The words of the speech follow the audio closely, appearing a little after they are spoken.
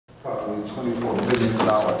probably $24 billion.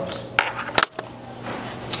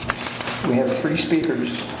 We have three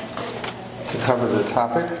speakers to cover the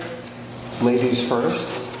topic. Ladies first.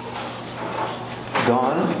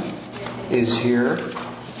 Dawn is here,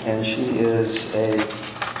 and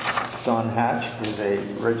Dawn Hatch is a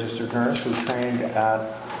registered nurse who trained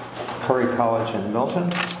at Curry College in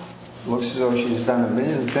Milton. Looks as though she's done a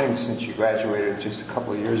million things since she graduated just a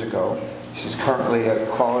couple of years ago. She's currently a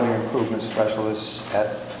quality improvement specialist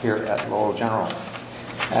here at Lowell General.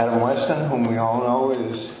 Adam Weston, whom we all know,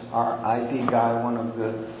 is our ID guy, one of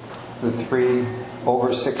the three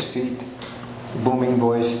over 6 feet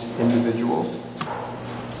booming-voiced individuals.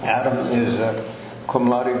 Adam is a cum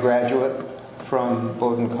laude graduate from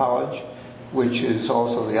Bowdoin College, which is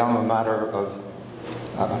also the alma mater of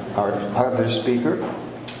our other speaker,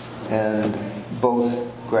 and both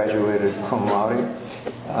graduated cum laude.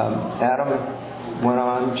 Adam went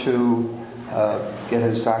on to get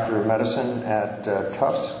his doctorate of medicine at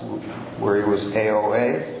Tufts, where he was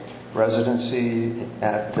AOA, residency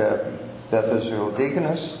at Beth Israel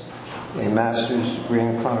Deaconess, a master's degree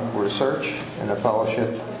in clinical research, and a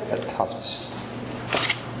fellowship at Tufts.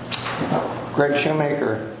 Greg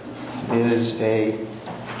Shoemaker is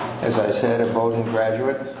as I said, a Bowdoin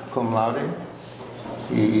graduate, cum laude.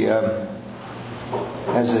 He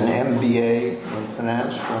has an MBA in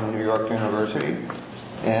finance from New York University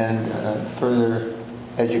and further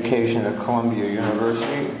education at Columbia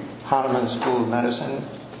University. Hahnemann School of Medicine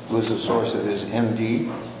was the source of his MD,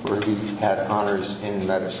 where he had honors in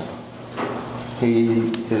medicine.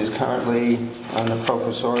 He is currently on the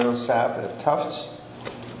professorial staff at Tufts,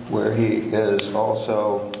 where he is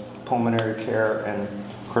also pulmonary care and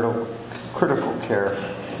critical care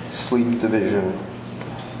sleep division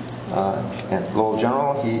at Lowell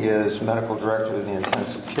General. He is medical director of the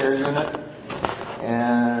intensive care unit,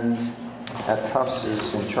 and at Tufts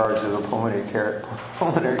is in charge of the pulmonary care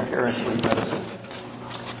and sleep medicine.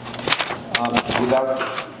 Without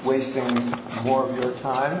wasting more of your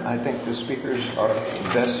time, I think the speakers are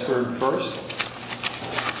best heard first.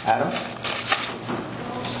 Adam?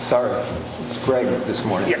 Sorry, it's Greg this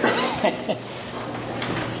morning. Yeah.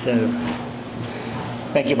 So,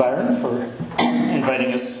 thank you, Byron, for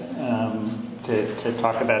inviting us to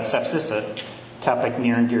talk about sepsis, a topic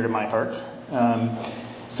near and dear to my heart.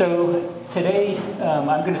 So today I'm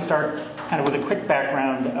going to start kind of with a quick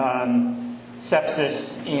background on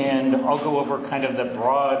sepsis, and I'll go over kind of the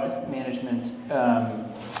broad management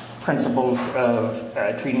principles of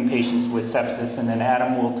treating patients with sepsis, and then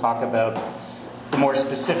Adam will talk about the more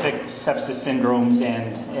specific sepsis syndromes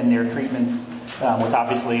and their treatments, with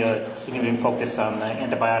obviously a significant focus on the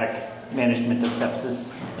antibiotic management of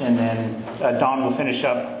sepsis. And then Dawn will finish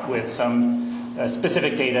up with some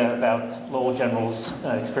specific data about Lowell General's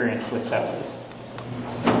experience with sepsis.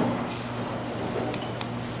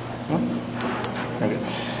 Very good.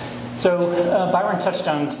 So Byron touched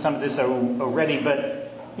on some of this already,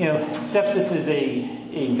 but sepsis is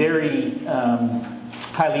a very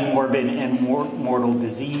highly morbid and mortal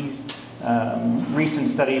disease. Recent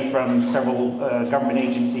study from several government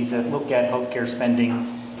agencies that look at healthcare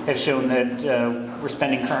spending have shown that we're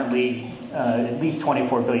spending currently at least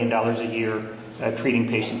 $24 billion a year treating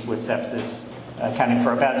patients with sepsis, accounting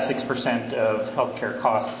for about 6% of healthcare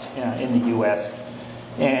costs in the U.S.,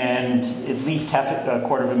 and at least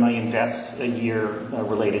 250,000 deaths a year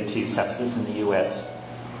related to sepsis in the U.S.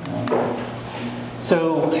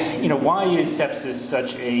 So, why is sepsis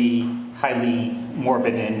such a highly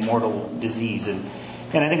morbid and mortal disease? And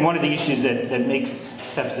I think one of the issues that makes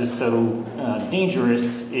sepsis so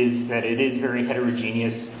dangerous is that it is very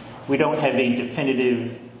heterogeneous. We don't have a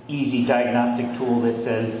definitive, easy diagnostic tool that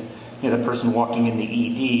says, the person walking in the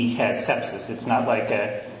ED has sepsis. It's not like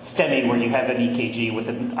a STEMI where you have an EKG with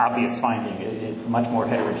an obvious finding. It's much more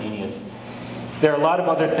heterogeneous. There are a lot of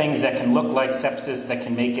other things that can look like sepsis that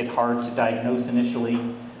can make it hard to diagnose initially.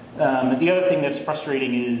 The other thing that's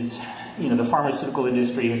frustrating is, the pharmaceutical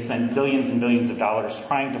industry has spent billions and billions of dollars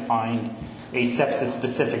trying to find a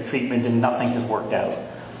sepsis-specific treatment, and nothing has worked out.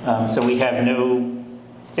 So we have no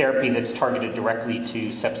therapy that's targeted directly to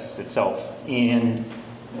sepsis itself. And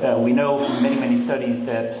we know from many, many studies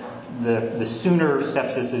that the sooner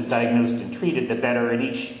sepsis is diagnosed and treated, the better, and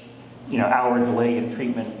each hour delay in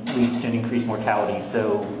treatment leads to an increased mortality.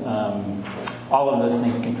 So all of those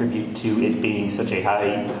things contribute to it being such a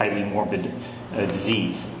highly morbid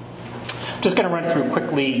disease. I'm just going to run through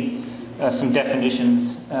quickly some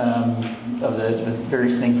definitions of the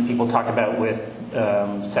various things that people talk about with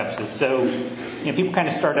sepsis. So people kind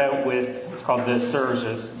of start out with what's called the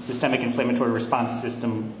SIRS, Systemic Inflammatory Response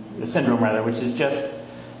Syndrome, which is just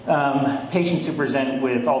patients who present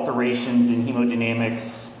with alterations in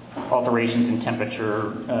hemodynamics, alterations in temperature,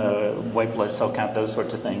 white blood cell count, those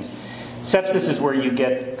sorts of things. Sepsis is where you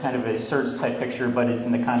get kind of a SIRS type picture, but it's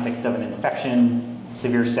in the context of an infection.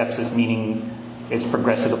 Severe sepsis meaning it's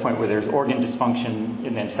progressed to the point where there's organ dysfunction,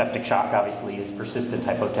 and then septic shock obviously is persistent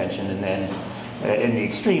hypotension, and then in the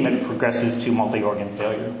extreme it progresses to multi-organ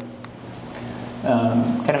failure.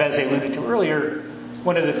 Kind of as I alluded to earlier,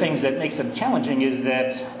 one of the things that makes it challenging is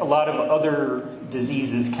that a lot of other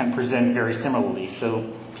diseases can present very similarly.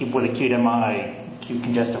 So people with acute MI, acute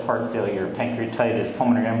congestive heart failure, pancreatitis,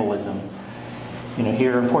 pulmonary embolism.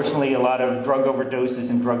 Here, unfortunately, a lot of drug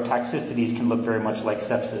overdoses and drug toxicities can look very much like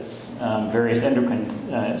sepsis. Various endocrine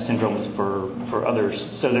syndromes for others.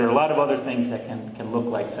 So there are a lot of other things that can look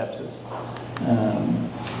like sepsis.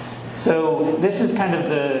 So this is kind of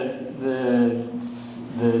the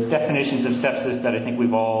definitions of sepsis that I think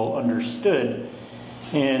we've all understood.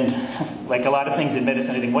 And like a lot of things in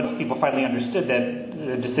medicine, I think once people finally understood that,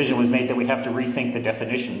 the decision was made that we have to rethink the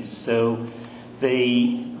definitions. So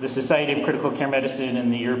the Society of Critical Care Medicine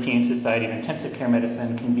and the European Society of Intensive Care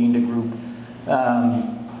Medicine convened a group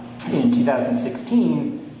in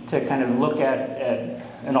 2016 to kind of look at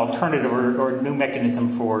an alternative or new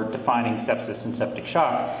mechanism for defining sepsis and septic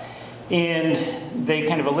shock. And they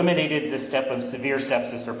kind of eliminated the step of severe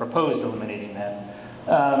sepsis, or proposed eliminating that.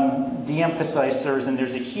 De-emphasized SIRS, and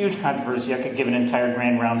there's a huge controversy. I could give an entire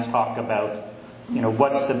grand rounds talk about,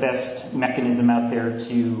 what's the best mechanism out there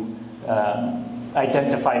to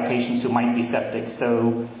identify patients who might be septic.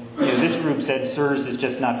 So, this group said SIRS is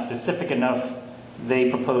just not specific enough. They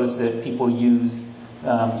proposed that people use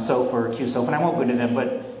SOAP or QSOAP, and I won't go into them,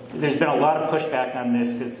 but there's been a lot of pushback on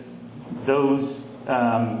this because those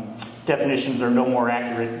definitions are no more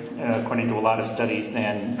accurate, according to a lot of studies,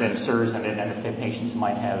 than SIRS and identify patients who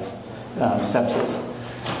might have sepsis.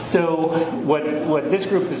 So what this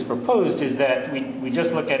group has proposed is that we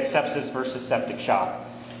just look at sepsis versus septic shock.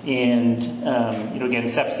 And, again,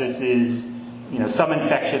 sepsis is, some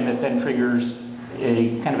infection that then triggers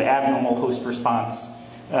a kind of abnormal host response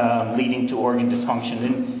leading to organ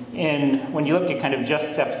dysfunction. And when you look at kind of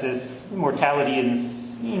just sepsis, mortality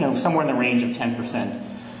is, somewhere in the range of 10%.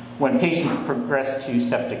 When patients progress to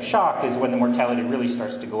septic shock is when the mortality really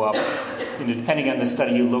starts to go up. Depending on the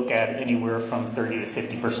study you look at, anywhere from 30 to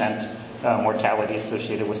 50% mortality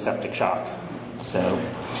associated with septic shock. So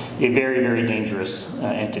a very, very dangerous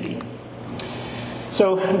entity.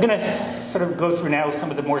 So I'm going to sort of go through now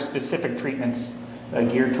some of the more specific treatments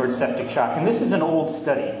geared towards septic shock. And this is an old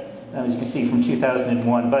study, as you can see, from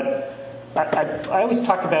 2001. But I always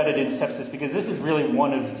talk about it in sepsis because this is really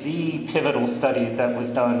one of the pivotal studies that was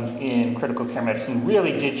done in critical care medicine.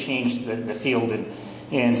 Really did change the field,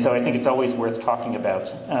 and so I think it's always worth talking about.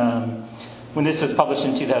 When this was published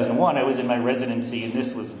in 2001, I was in my residency, and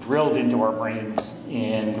this was drilled into our brains.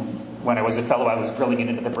 And when I was a fellow, I was drilling it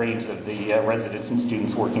into the brains of the residents and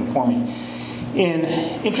students working for me. And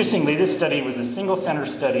interestingly, this study was a single-center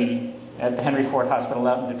study at the Henry Ford Hospital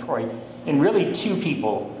out in Detroit. And really two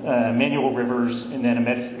people, Manuel Rivers and then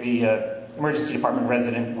a emergency department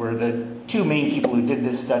resident, were the two main people who did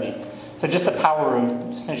this study. So just the power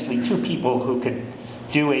of essentially two people who could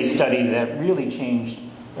do a study that really changed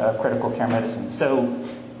critical care medicine. So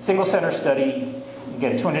single center study,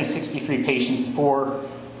 again, 263 patients. For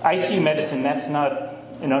ICU medicine, that's not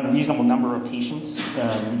an unreasonable number of patients,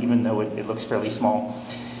 even though it looks fairly small.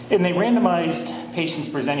 And they randomized patients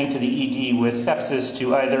presenting to the ED with sepsis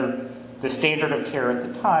to either the standard of care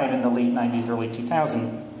at the time in the late 90s, early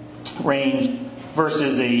 2000 range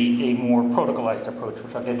versus a more protocolized approach,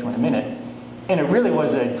 which I'll get to in a minute. And it really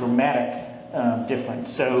was a dramatic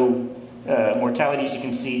difference. So mortality, as you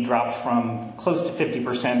can see, dropped from close to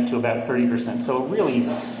 50% to about 30%. So really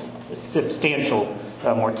substantial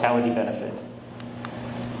mortality benefit.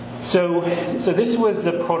 So this was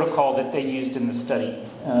the protocol that they used in the study.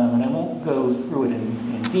 And I won't go through it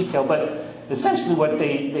in detail, but essentially what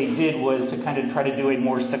they did was to kind of try to do a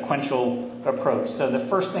more sequential approach. So the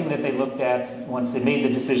first thing that they looked at once they made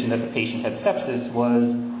the decision that the patient had sepsis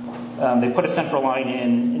was they put a central line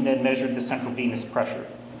in and then measured the central venous pressure.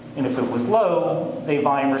 And if it was low, they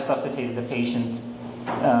volume resuscitated the patient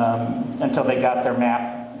until they got their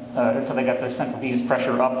until they got their central venous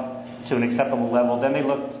pressure up to an acceptable level. Then they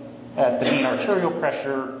looked at the mean arterial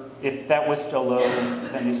pressure. If that was still low,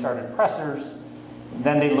 then they started pressors.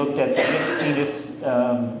 Then they looked at the venous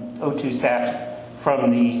O2 sat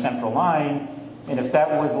from the central line. And if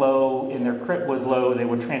that was low and their crit was low, they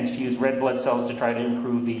would transfuse red blood cells to try to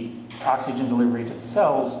improve the oxygen delivery to the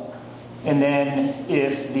cells. And then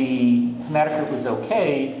if the hematocrit was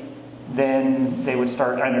okay, then they would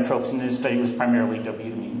start inotropes, and this study was primarily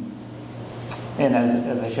dobutamine. And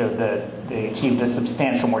as I showed, they achieved a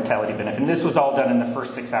substantial mortality benefit. And this was all done in the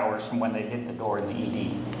first 6 hours from when they hit the door in the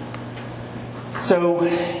ED. So,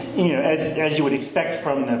 as you would expect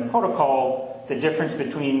from the protocol, the difference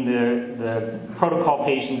between the protocol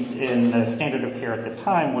patients and the standard of care at the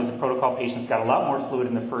time was the protocol patients got a lot more fluid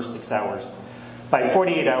in the first 6 hours. By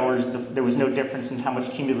 48 hours, there was no difference in how much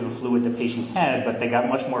cumulative fluid the patients had, but they got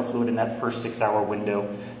much more fluid in that first 6 hour window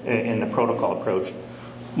in the protocol approach.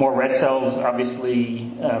 More red cells obviously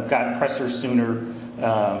got pressors sooner,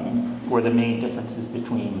 were the main differences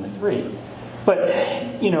between the three. But,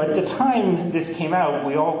 at the time this came out,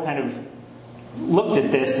 we all kind of looked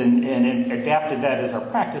at this and adapted that as our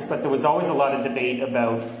practice, but there was always a lot of debate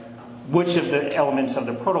about which of the elements of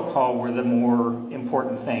the protocol were the more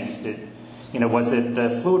important things. Was it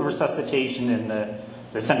the fluid resuscitation and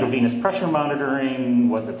the central venous pressure monitoring?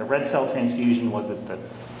 Was it the red cell transfusion? Was it the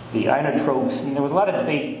inotropes? And there was a lot of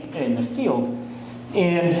debate in the field.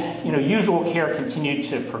 And, usual care continued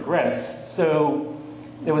to progress. So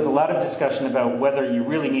there was a lot of discussion about whether you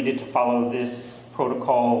really needed to follow this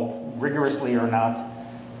protocol rigorously or not.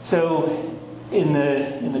 So in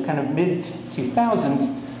the kind of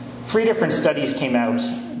mid-2000s, 3 different studies came out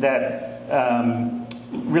that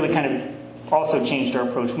really kind of also changed our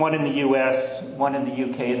approach. One in the US, one in the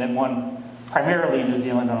UK, and then one primarily in New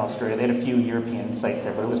Zealand and Australia. They had a few European sites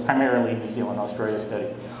there, but it was primarily a New Zealand, Australia study.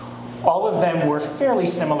 All of them were fairly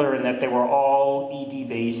similar in that they were all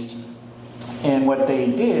ED-based. And what they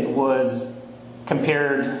did was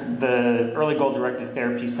compared the early goal-directed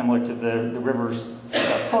therapy similar to the Rivers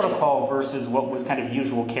protocol versus what was kind of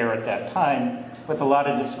usual care at that time, with a lot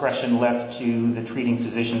of discretion left to the treating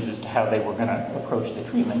physicians as to how they were going to approach the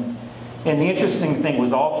treatment. And the interesting thing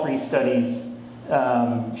was all 3 studies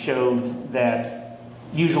showed that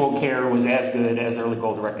usual care was as good as early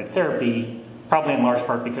goal-directed therapy, probably in large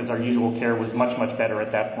part because our usual care was much, much better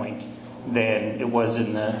at that point than it was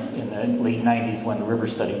in the late 90s when the River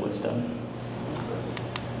study was done.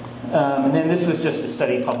 And then this was just a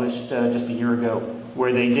study published just a year ago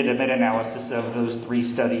where they did a meta-analysis of those 3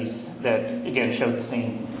 studies that, again, showed the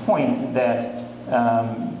same point that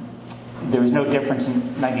there was no difference in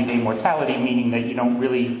 90-day mortality, meaning that you don't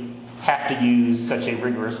really have to use such a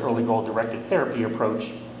rigorous early goal-directed therapy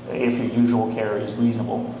approach if your usual care is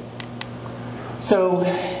reasonable. So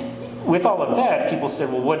with all of that, people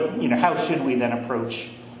said, well, how should we then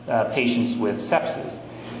approach patients with sepsis?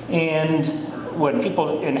 And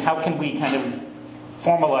how can we kind of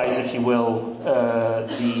formalize, if you will,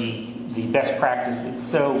 the best practices?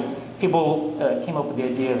 So people came up with the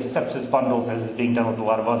idea of sepsis bundles, as is being done with a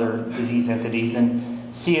lot of other disease entities, and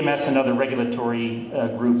CMS and other regulatory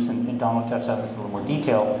groups, and Don will touch on this in a little more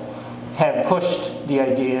detail, have pushed the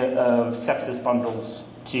idea of sepsis bundles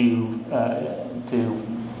to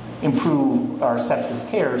improve our sepsis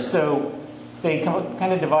care. So they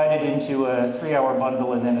kind of divided into a 3-hour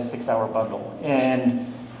bundle and then a 6-hour bundle.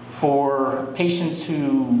 And for patients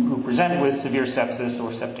who present with severe sepsis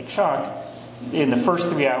or septic shock, in the first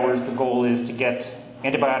 3 hours, the goal is to get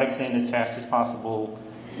antibiotics in as fast as possible,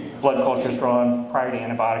 blood cultures drawn prior to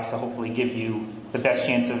antibiotics to hopefully give you the best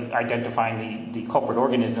chance of identifying the culprit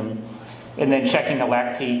organism, and then checking the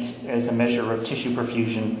lactate as a measure of tissue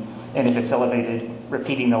perfusion, and if it's elevated,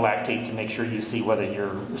 repeating the lactate to make sure you see whether your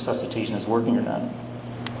resuscitation is working or not.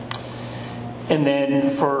 And then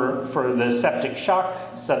for the septic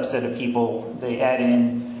shock subset of people, they add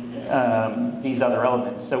in these other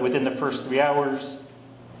elements. So within the first 3 hours,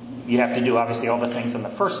 you have to do obviously all the things on the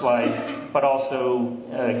first slide, but also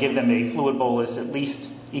give them a fluid bolus at least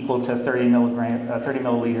equal to 30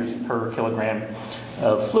 milliliters per kilogram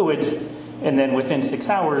of fluids. And then within 6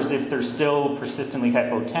 hours, if they're still persistently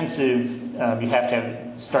hypotensive, you have to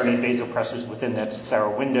have started vasopressors within that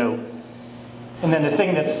 6-hour window. And then the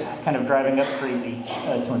thing that's kind of driving us crazy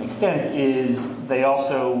to an extent is they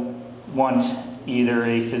also want either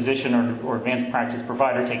a physician or advanced practice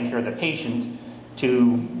provider taking care of the patient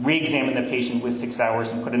to re-examine the patient with 6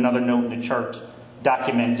 hours and put another note in the chart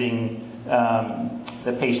documenting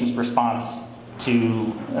the patient's response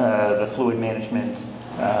to the fluid management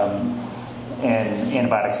and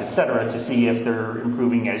antibiotics, et cetera, to see if they're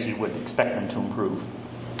improving as you would expect them to improve.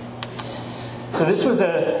 So this was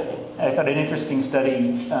I thought, an interesting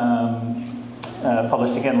study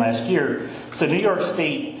published again last year. So New York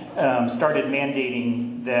State started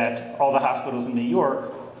mandating that all the hospitals in New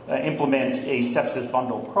York implement a sepsis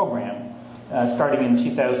bundle program starting in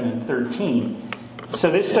 2013.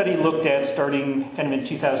 So this study looked at starting kind of in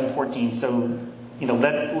 2014. So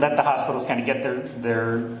let the hospitals kind of get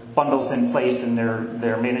their bundles in place and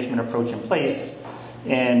their management approach in place.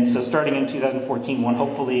 And so starting in 2014, when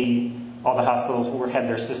hopefully all the hospitals will have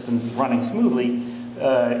their systems running smoothly,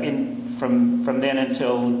 from then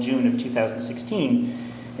until June of 2016.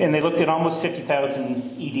 And they looked at almost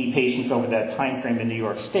 50,000 ED patients over that time frame in New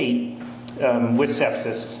York State with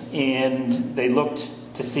sepsis. And they looked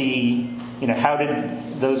to see, how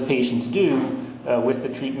did those patients do with the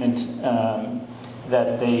treatment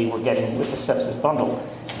that they were getting with the sepsis bundle.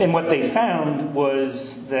 And what they found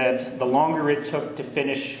was that the longer it took to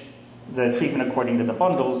finish the treatment according to the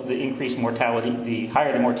bundles, the increased mortality, the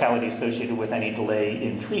higher the mortality associated with any delay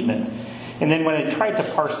in treatment. And then when they tried to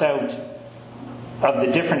parse out of the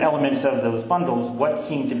different elements of those bundles, what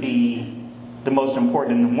seemed to be the most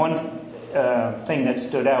important, and the one thing that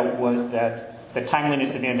stood out was that the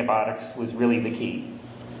timeliness of antibiotics was really the key.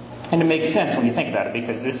 And it makes sense when you think about it,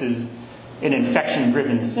 because this is an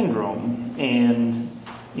infection-driven syndrome, and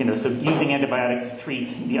so using antibiotics to treat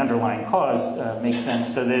the underlying cause makes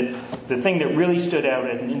sense. So that the thing that really stood out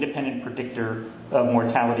as an independent predictor of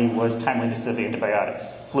mortality was timeliness of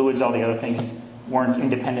antibiotics. Fluids, all the other things, weren't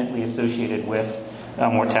independently associated with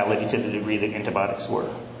mortality to the degree that antibiotics were.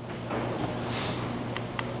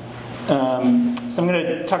 So I'm going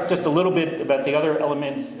to talk just a little bit about the other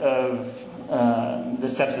elements of the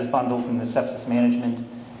sepsis bundles and the sepsis management.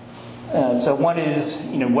 So one is,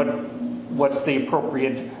 what's the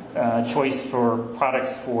appropriate choice for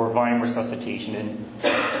products for volume resuscitation? And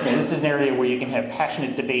this is an area where you can have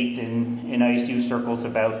passionate debate in ICU circles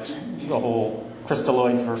about the whole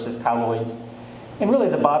crystalloids versus colloids. And really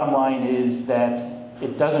the bottom line is that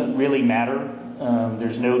it doesn't really matter.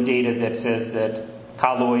 There's no data that says that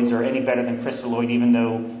colloids are any better than crystalloid, even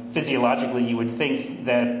though physiologically you would think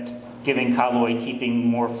that giving colloid, keeping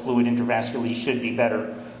more fluid intravascularly should be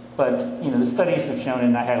better. But the studies have shown,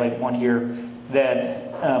 and I highlight one here,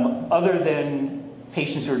 that other than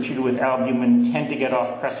patients who are treated with albumin tend to get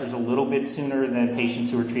off pressors a little bit sooner than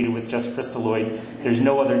patients who are treated with just crystalloid, there's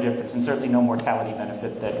no other difference, and certainly no mortality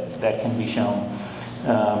benefit that can be shown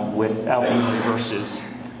with albumin versus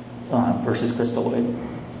crystalloid.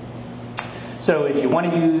 So if you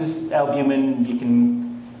want to use albumin, you can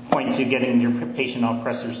point to getting your patient off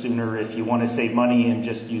pressors sooner. If you want to save money and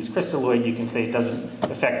just use crystalloid, you can say it doesn't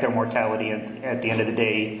affect their mortality. At the end of the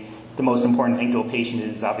day, the most important thing to a patient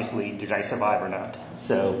is obviously, did I survive or not?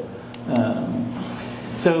 So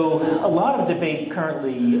a lot of debate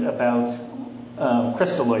currently about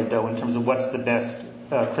crystalloid, though, in terms of what's the best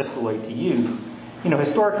crystalloid to use.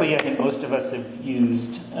 Historically, I think most of us have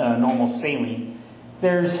used normal saline.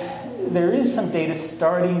 There is some data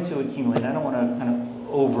starting to accumulate. I don't want to kind of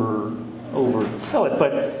oversell it,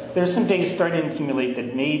 but there's some data starting to accumulate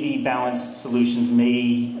that maybe balanced solutions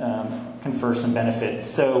may confer some benefit.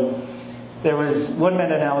 So there was one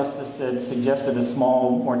meta-analysis that suggested a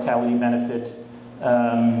small mortality benefit.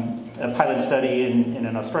 A pilot study in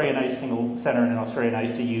an Australian single center in an Australian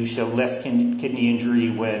ICU showed less kidney injury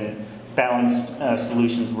when balanced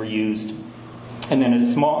solutions were used. And then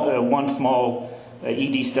one small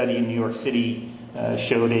ED study in New York City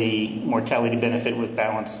showed a mortality benefit with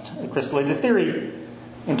balanced crystalloid. The theory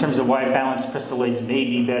in terms of why balanced crystalloids may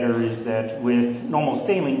be better is that with normal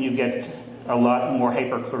saline you get a lot more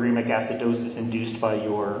hyperchloremic acidosis induced by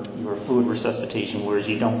your fluid resuscitation, whereas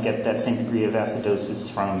you don't get that same degree of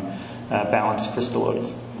acidosis from balanced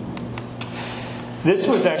crystalloids. This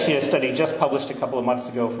was actually a study just published a couple of months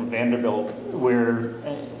ago from Vanderbilt, where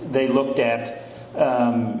they looked at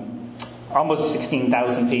almost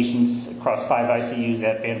 16,000 patients across 5 ICUs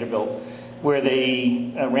at Vanderbilt, where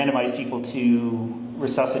they randomized people to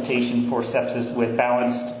resuscitation for sepsis with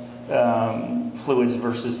balanced fluids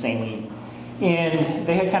versus saline. And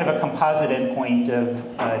they had kind of a composite endpoint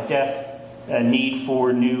of death, need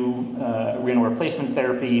for new renal replacement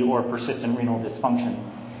therapy, or persistent renal dysfunction.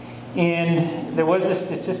 And there was a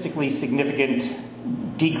statistically significant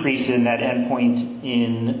decrease in that endpoint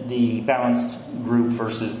in the balanced group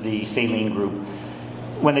versus the saline group.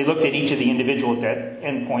 When they looked at each of the individual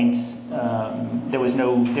endpoints, there was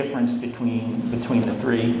no difference between the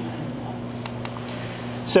three.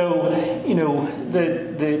 So,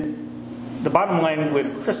 the bottom line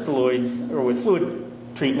with crystalloids or with fluid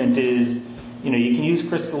treatment is, you can use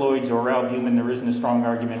crystalloids or albumin. There isn't a strong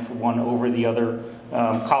argument for one over the other.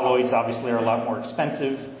 Colloids obviously are a lot more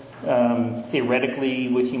expensive. Theoretically,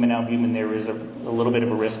 with human albumin, there is a little bit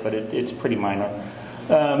of a risk, but it's pretty minor.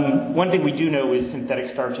 One thing we do know is synthetic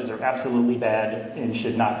starches are absolutely bad and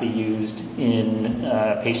should not be used in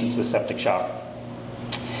patients with septic shock.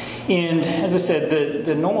 And as I said,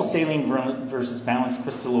 the normal saline versus balanced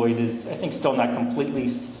crystalloid is, I think, still not completely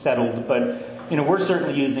settled, but we're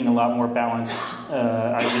certainly using a lot more balanced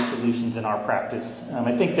IV solutions in our practice.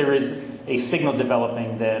 I think there is a signal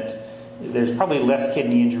developing that there's probably less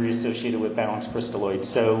kidney injury associated with balanced crystalloid,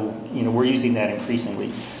 so we're using that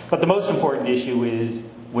increasingly. But the most important issue is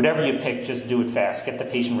whatever you pick, just do it fast. Get the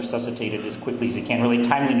patient resuscitated as quickly as you can. Really,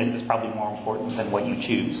 timeliness is probably more important than what you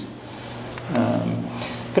choose.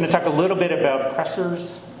 Going to talk a little bit about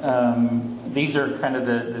pressors. These are kind of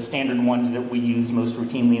the standard ones that we use most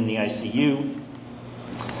routinely in the ICU.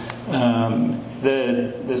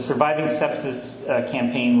 The Surviving Sepsis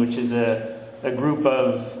campaign, which is a group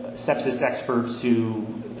of sepsis experts who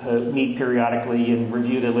meet periodically and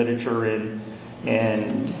review the literature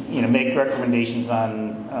and make recommendations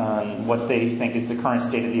on what they think is the current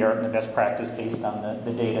state of the art and the best practice based on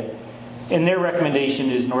the data. And their recommendation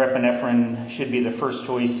is norepinephrine should be the first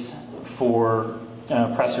choice for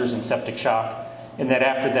pressors and septic shock, and that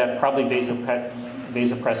after that probably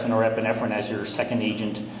vasopressin or epinephrine as your second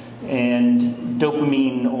agent, and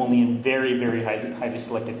dopamine only in very, very highly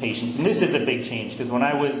selected patients. And this is a big change because when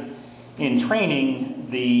I was in training,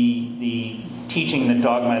 the teaching, the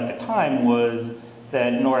dogma at the time was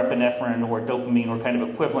that norepinephrine or dopamine were kind of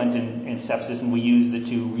equivalent in sepsis, and we use the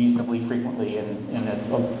two reasonably frequently, and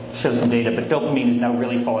I'll show some data, but dopamine has now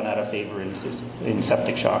really fallen out of favor in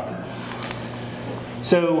septic shock.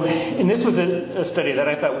 So, and this was a study that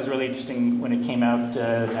I thought was really interesting when it came out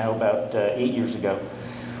now about 8 years ago,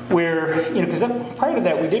 where, because prior to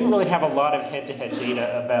that we didn't really have a lot of head-to-head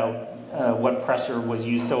data about what pressor was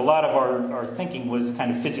used, so a lot of our thinking was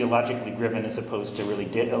kind of physiologically driven as opposed to really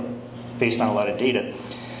based on a lot of data.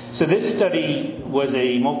 So this study was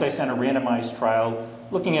a multi-center randomized trial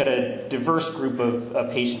looking at a diverse group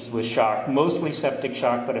of patients with shock, mostly septic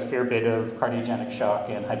shock, but a fair bit of cardiogenic shock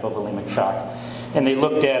and hypovolemic shock. And they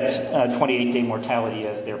looked at 28-day mortality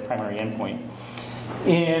as their primary endpoint.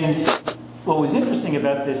 And what was interesting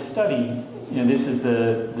about this study, this is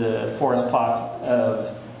the forest plot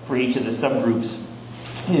for each of the subgroups,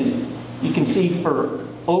 is you can see for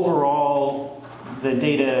overall the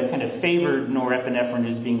data kind of favored norepinephrine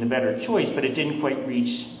as being the better choice, but it didn't quite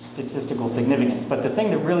reach statistical significance. But the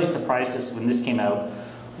thing that really surprised us when this came out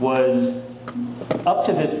was, up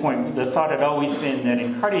to this point, the thought had always been that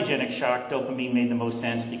in cardiogenic shock, dopamine made the most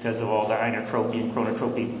sense because of all the inotropy and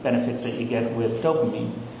chronotropy benefits that you get with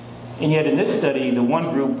dopamine. And yet in this study, the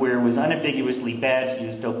one group where it was unambiguously bad to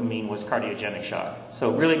use dopamine was cardiogenic shock.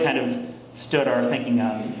 So it really kind of stood our thinking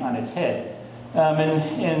on its head.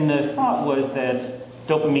 And the thought was that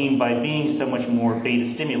dopamine, by being so much more beta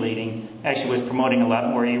stimulating, actually was promoting a lot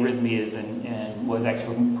more arrhythmias and was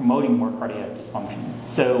actually promoting more cardiac dysfunction.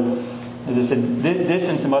 So, as I said, this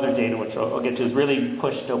and some other data, which I'll get to, has really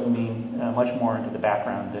pushed dopamine much more into the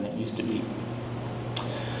background than it used to be.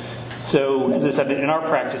 So, as I said, in our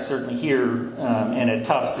practice, certainly here and at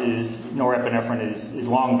Tufts, norepinephrine has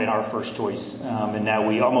long been our first choice, and now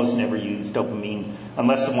we almost never use dopamine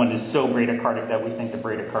unless someone is so bradycardic that we think the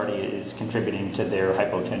bradycardia is contributing to their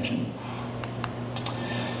hypotension.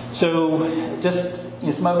 So, just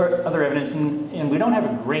some other evidence, and we don't have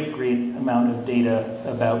a great amount of data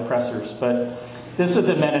about pressors, but this was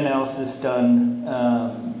a meta-analysis done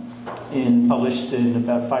published in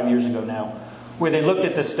about 5 years ago now, where they looked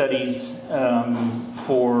at the studies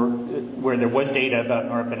where there was data about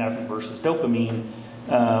norepinephrine versus dopamine.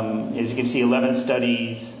 As you can see, 11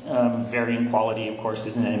 studies, varying quality, of course,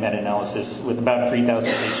 isn't a meta-analysis, with about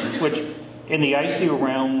 3,000 patients, which in the ICU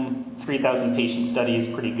realm, 3,000 patient study is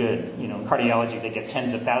pretty good. In cardiology, they get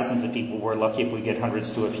tens of thousands of people. We're lucky if we get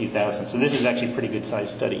hundreds to a few thousand. So this is actually a pretty good sized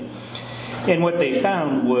study. And what they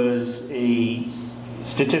found was a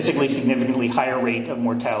statistically significantly higher rate of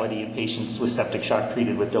mortality in patients with septic shock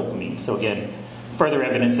treated with dopamine. So again, further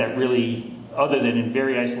evidence that really, other than in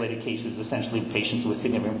very isolated cases, essentially patients with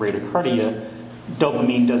significant bradycardia,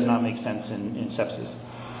 dopamine does not make sense in sepsis.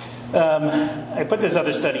 I put this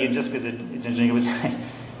other study in just because it's interesting. It was,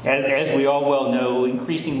 as we all well know,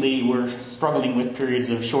 increasingly we're struggling with periods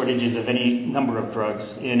of shortages of any number of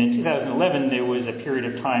drugs. And in 2011, there was a period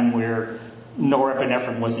of time where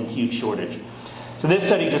norepinephrine was in huge shortage. So this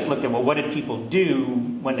study just looked at, well, what did people do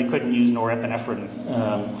when they couldn't use norepinephrine?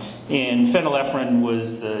 And phenylephrine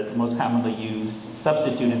was the most commonly used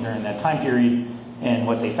substitute during that time period. And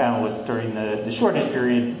what they found was during the shortage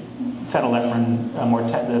period, phenylephrine,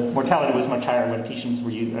 the mortality was much higher when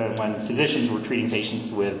when physicians were treating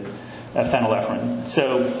patients with phenylephrine.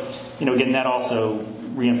 So, again, that also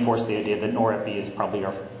reinforced the idea that norepi is probably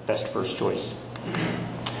our best first choice.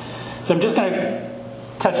 So I'm just going to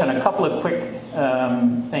touch on a couple of quick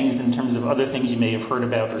things in terms of other things you may have heard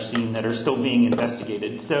about or seen that are still being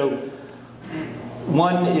investigated. So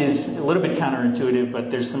one is a little bit counterintuitive,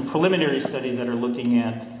 but there's some preliminary studies that are looking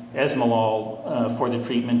at esmolol for the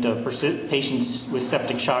treatment of patients with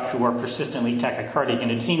septic shock who are persistently tachycardic.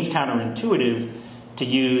 And it seems counterintuitive to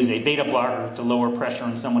use a beta blocker to lower pressure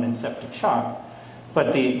in someone in septic shock.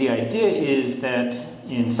 But the idea is that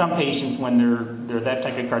in some patients, when they're that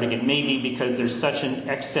tachycardic, it may be because there's such an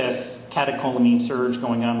excess catecholamine surge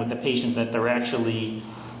going on with the patient that they're actually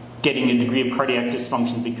getting a degree of cardiac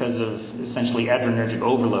dysfunction because of essentially adrenergic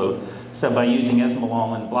overload. So by using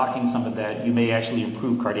esmolol and blocking some of that, you may actually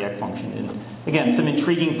improve cardiac function. And again, some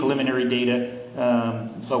intriguing preliminary data,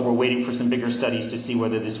 but we're waiting for some bigger studies to see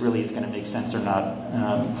whether this really is going to make sense or not.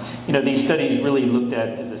 These studies really looked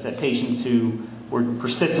at, as I said, patients who were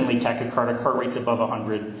persistently tachycardic, heart rates above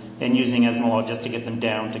 100, and using esmolol just to get them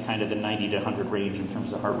down to kind of the 90 to 100 range in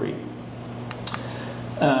terms of heart rate.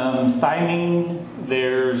 Thiamine,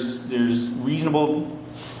 there's reasonable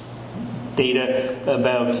data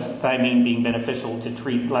about thiamine being beneficial to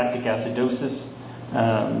treat lactic acidosis.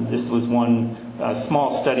 This was one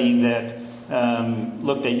small study that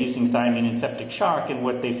looked at using thiamine in septic shock, and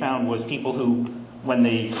what they found was people who, when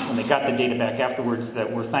they got the data back afterwards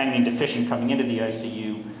that were thiamine deficient coming into the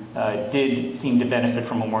ICU, did seem to benefit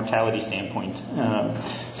from a mortality standpoint.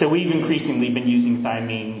 So we've increasingly been using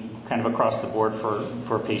thiamine kind of across the board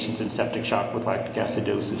for patients in septic shock with lactic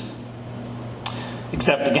acidosis.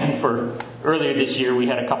 Except, again, for earlier this year, we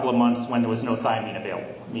had a couple of months when there was no thiamine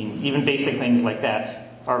available. I mean, even basic things like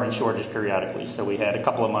that are in shortage periodically. So we had a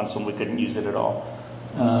couple of months when we couldn't use it at all.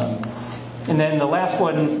 And then the last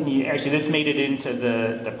one, actually this made it into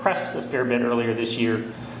the press a fair bit earlier this year.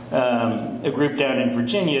 A group down in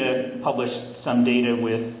Virginia published some data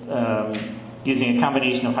with using a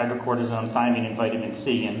combination of hydrocortisone, thiamine, and vitamin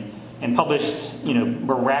C, and published,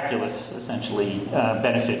 miraculous, essentially,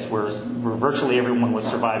 benefits where virtually everyone was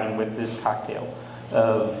surviving with this cocktail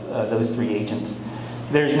of those three agents.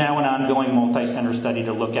 There's now an ongoing multi-center study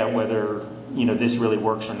to look at whether, this really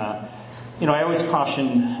works or not. I always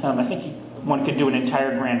caution, I think one could do an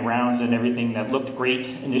entire grand rounds and everything that looked great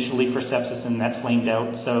initially for sepsis and that flamed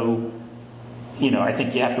out. So, I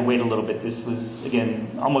think you have to wait a little bit. This was,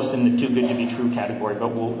 again, almost in the too good to be true category, but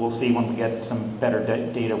we'll see when we get some better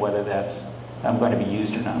data whether that's going to be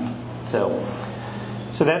used or not. So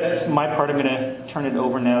that's my part. I'm going to turn it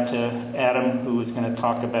over now to Adam, who is going to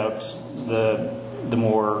talk about the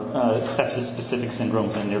more sepsis-specific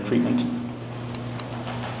syndromes and their treatment.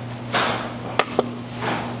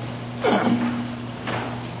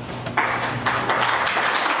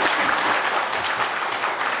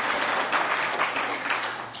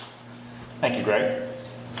 Thank you, Greg.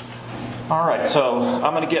 All right, so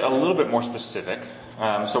I'm going to get a little bit more specific.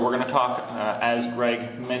 So we're going to talk, as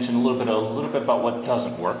Greg mentioned, a little bit about what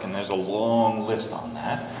doesn't work, and there's a long list on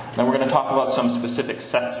that. Then we're going to talk about some specific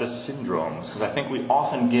sepsis syndromes, because I think we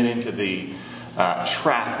often get into the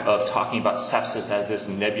trap of talking about sepsis as this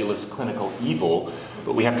nebulous clinical evil,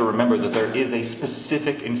 but we have to remember that there is a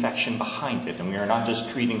specific infection behind it, and we are not just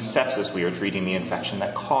treating sepsis, we are treating the infection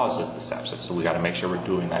that causes the sepsis, so we got to make sure we're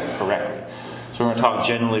doing that correctly. So we're going to talk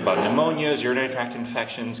generally about pneumonias, urinary tract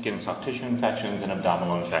infections, skin and soft tissue infections, and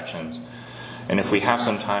abdominal infections. And if we have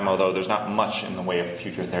some time, although there's not much in the way of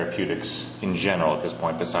future therapeutics in general at this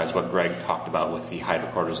point, besides what Greg talked about with the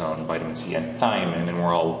hydrocortisone, vitamin C, and thiamine, and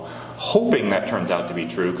we're all hoping that turns out to be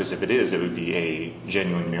true, because if it is, it would be a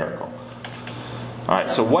genuine miracle. All right,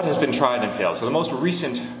 so what has been tried and failed? So the most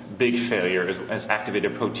recent big failure is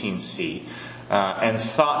activated protein C, and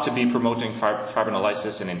thought to be promoting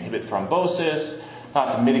fibrinolysis and inhibit thrombosis,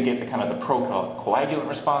 thought to mitigate the kind of the procoagulant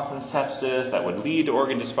response in sepsis that would lead to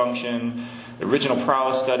organ dysfunction. The original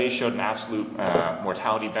PROWESS study showed an absolute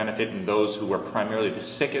mortality benefit in those who were primarily the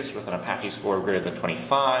sickest with an Apache score of greater than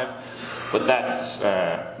 25. But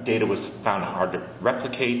that data was found hard to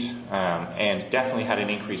replicate and definitely had an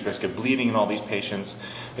increased risk of bleeding in all these patients.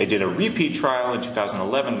 They did a repeat trial in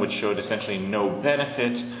 2011 which showed essentially no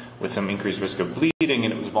benefit with some increased risk of bleeding,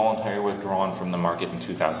 and it was voluntarily withdrawn from the market in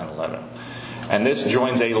 2011. And this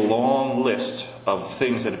joins a long list of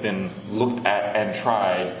things that have been looked at and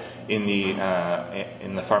tried in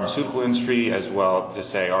the pharmaceutical industry as well, to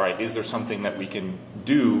say, all right, is there something that we can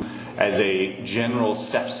do as a general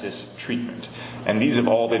sepsis treatment? And these have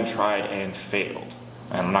all been tried and failed.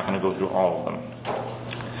 And I'm not going to go through all of them.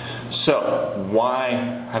 So, why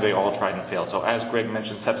have they all tried and failed? So, as Greg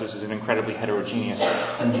mentioned, sepsis is an incredibly heterogeneous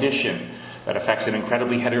condition. that affects an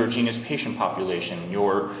incredibly heterogeneous patient population.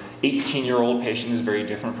 Your 18-year-old patient is very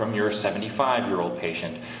different from your 75-year-old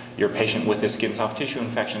patient. Your patient with a skin soft tissue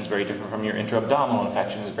infection is very different from your intra-abdominal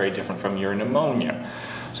infection, is very different from your pneumonia.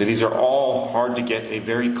 So these are all hard to get a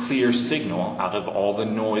very clear signal out of all the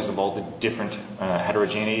noise of all the different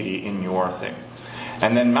heterogeneity in your thing.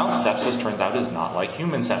 And then mouse sepsis turns out is not like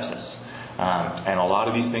human sepsis. And a lot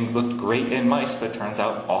of these things look great in mice, but it turns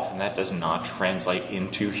out often that does not translate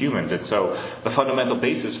into humans. And so the fundamental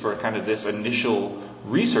basis for kind of this initial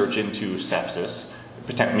research into sepsis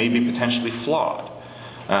may be potentially flawed.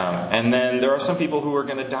 And then there are some people who are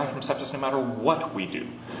going to die from sepsis no matter what we do.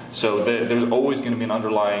 So there's always going to be an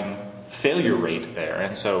underlying failure rate there.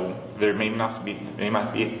 And so there may not be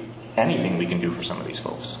anything we can do for some of these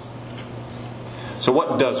folks. So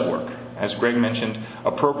what does work? As Greg mentioned,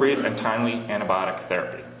 appropriate and timely antibiotic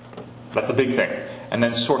therapy. That's a big thing. And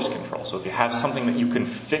then source control. So if you have something that you can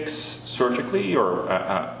fix surgically, or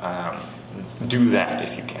do that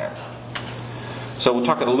if you can. So we'll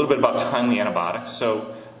talk a little bit about timely antibiotics.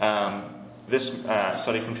 So this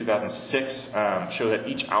study from 2006 showed that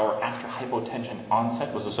each hour after hypotension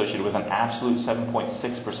onset was associated with an absolute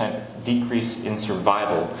 7.6% decrease in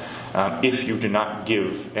survival if you do not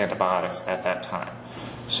give antibiotics at that time.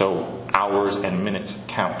 So hours and minutes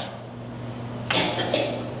count.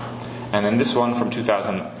 And then this one from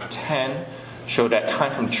 2010 showed that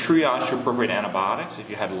time from triage to appropriate antibiotics, if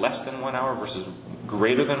you had less than 1 hour versus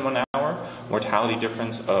greater than 1 hour, mortality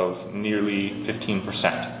difference of nearly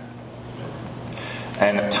 15%.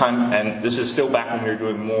 And this is still back when we were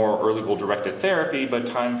doing more early goal-directed therapy, but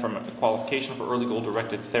time from qualification for early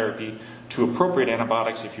goal-directed therapy to appropriate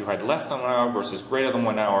antibiotics, if you had less than 1 hour versus greater than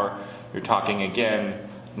 1 hour, you're talking again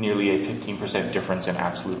nearly a 15% difference in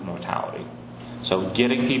absolute mortality. So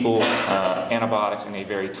getting people antibiotics in a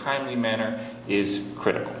very timely manner is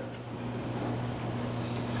critical.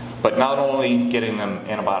 But not only getting them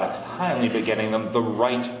antibiotics timely, but getting them the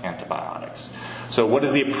right antibiotics. So what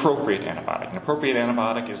is the appropriate antibiotic? An appropriate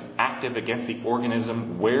antibiotic is active against the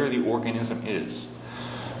organism where the organism is.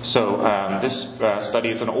 So this study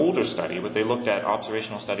is an older study, but they looked at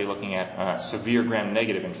observational study looking at severe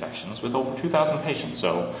gram-negative infections with over 2,000 patients.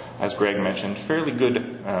 So, as Greg mentioned, fairly good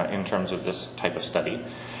in terms of this type of study.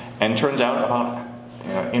 And turns out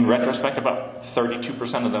in retrospect, about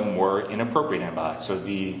 32% of them were inappropriate antibiotics. So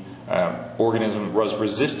the organism was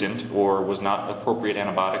resistant or was not appropriate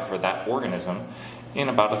antibiotic for that organism in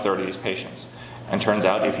about a third of these patients. And turns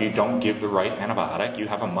out if you don't give the right antibiotic, you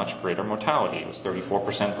have a much greater mortality. It was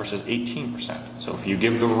 34% versus 18%. So if you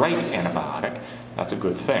give the right antibiotic, that's a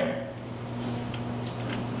good thing.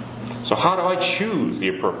 So how do I choose the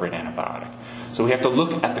appropriate antibiotic? So we have to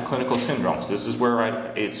look at the clinical syndromes. This is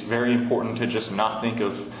where it's very important to just not think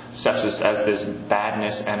of sepsis as this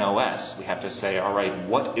badness NOS. We have to say, all right,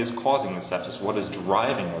 what is causing the sepsis? What is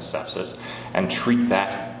driving the sepsis? And treat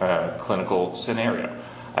that clinical scenario.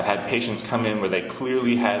 I've had patients come in where they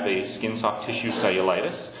clearly have a skin soft tissue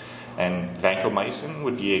cellulitis, and vancomycin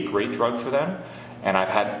would be a great drug for them. And I've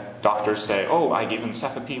had doctors say, oh, I gave them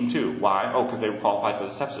cefepime too. Why? Oh, because they were qualified for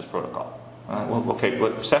the sepsis protocol. Well, okay,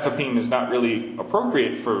 but cefepime is not really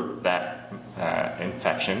appropriate for that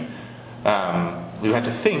infection. You have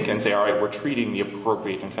to think and say, all right, we're treating the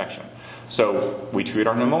appropriate infection. So we treat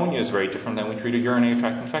our pneumonia is very different than we treat a urinary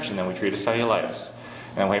tract infection, than we treat a cellulitis.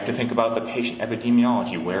 And we have to think about the patient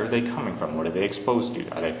epidemiology. Where are they coming from? What are they exposed to?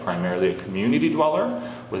 Are they primarily a community dweller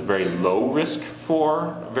with very low risk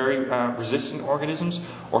for very resistant organisms?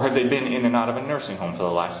 Or have they been in and out of a nursing home for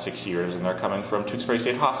the last 6 years and they're coming from Tewksbury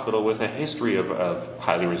State Hospital with a history of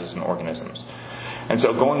highly resistant organisms? And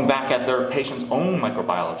so going back at their patient's own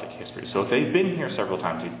microbiologic history. So if they've been here several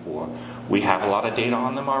times before, we have a lot of data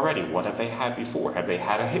on them already. What have they had before? Have they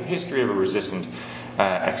had a history of a resistant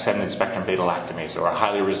extended spectrum beta-lactamase or a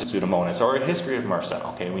highly resistant Pseudomonas or a history of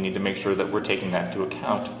MRSA? Okay, we need to make sure that we're taking that into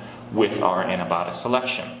account with our antibiotic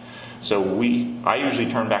selection. So I usually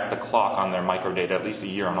turn back the clock on their microdata at least a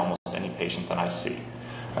year on almost any patient that I see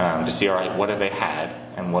to see, all right, what have they had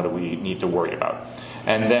and what do we need to worry about?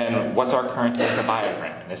 And then what's our current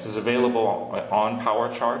microbiome? And this is available on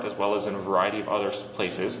PowerChart as well as in a variety of other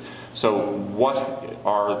places. So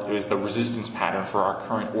what is the resistance pattern for our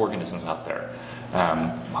current organisms out there?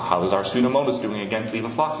 How is our Pseudomonas doing against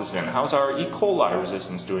levofloxacin? How is our E. coli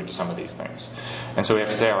resistance doing to some of these things? And so we have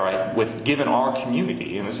to say, all right, given our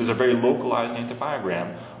community, and this is a very localized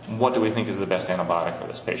antibiogram, what do we think is the best antibiotic for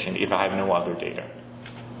this patient if I have no other data?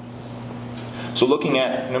 So looking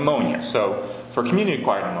at pneumonia. So for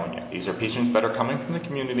community-acquired pneumonia, these are patients that are coming from the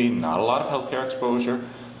community, not a lot of healthcare exposure.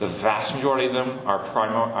 The vast majority of them are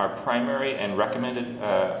primary and recommended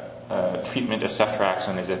treatment is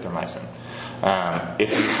ceftriaxone and azithromycin.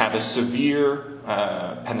 If you have a severe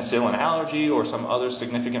penicillin allergy or some other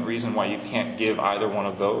significant reason why you can't give either one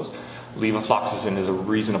of those, levofloxacin is a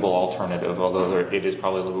reasonable alternative, although it is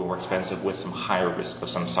probably a little bit more expensive with some higher risk of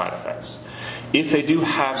some side effects. If they do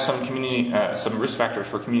have some risk factors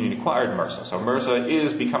for community-acquired MRSA, so MRSA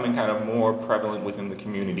is becoming kind of more prevalent within the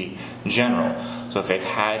community in general. So if they've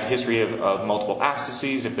had history of multiple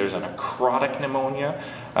abscesses, if there's a necrotic pneumonia,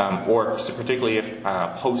 or particularly if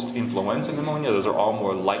post-influenza pneumonia, those are all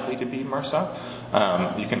more likely to be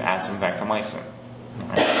MRSA, you can add some vancomycin.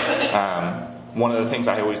 Right? One of the things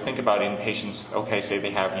I always think about in patients, okay, say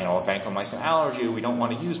they have, a vancomycin allergy, we don't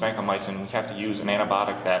want to use vancomycin, we have to use an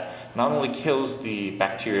antibiotic that not only kills the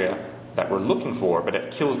bacteria that we're looking for, but it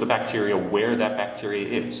kills the bacteria where that bacteria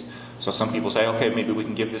is. So some people say, okay, maybe we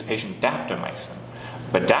can give this patient daptomycin.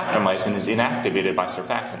 But daptomycin is inactivated by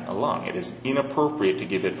surfactant in the lung. It is inappropriate to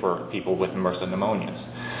give it for people with MRSA pneumonias.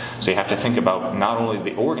 So you have to think about not only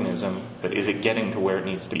the organism, but is it getting to where it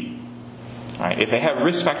needs to be. All right. If they have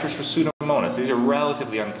risk factors for Pseudomonas, these are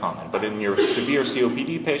relatively uncommon, but in your severe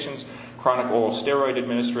COPD patients, chronic oral steroid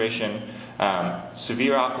administration,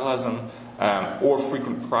 severe alcoholism, or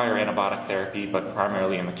frequent prior antibiotic therapy, but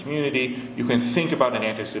primarily in the community, you can think about an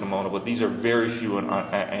anti-Pseudomonal, but these are very few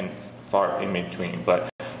and far in between. But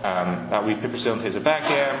that would be piperacillin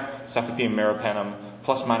tazobactam, cefepime, meropenem,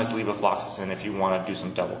 plus minus levofloxacin if you want to do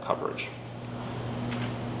some double coverage.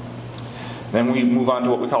 Then we move on to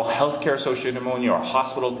what we call healthcare-associated pneumonia, or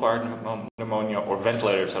hospital-acquired pneumonia, or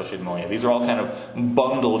ventilator-associated pneumonia. These are all kind of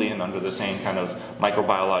bundled in under the same kind of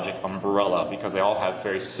microbiologic umbrella because they all have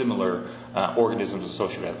very similar organisms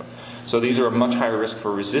associated with them. So these are a much higher risk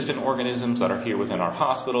for resistant organisms that are here within our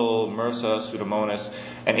hospital, MRSA, Pseudomonas,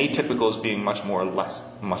 and atypicals being much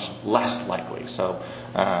less likely. So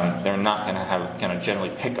they're not going to generally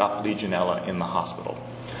pick up Legionella in the hospital.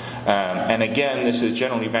 And again, this is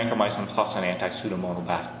generally vancomycin plus an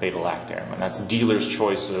anti-Pseudomonal beta-lactam. And that's dealer's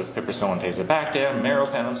choice of piperacillin tazobactam,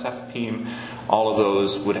 meropenem, cefepime. All of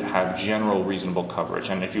those would have general reasonable coverage.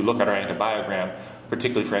 And if you look at our antibiogram,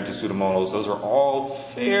 particularly for anti-Pseudomonals, those are all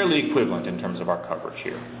fairly equivalent in terms of our coverage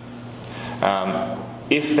here.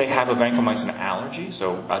 If they have a vancomycin allergy,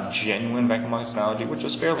 so a genuine vancomycin allergy, which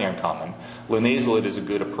is fairly uncommon, linezolid is a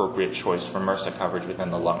good appropriate choice for MRSA coverage within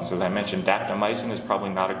the lungs. As I mentioned, daptomycin is probably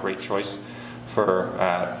not a great choice for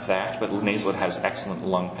that, but linezolid has excellent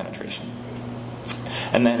lung penetration.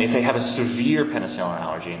 And then if they have a severe penicillin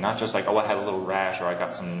allergy, not just like, oh, I had a little rash or I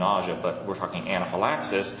got some nausea, but we're talking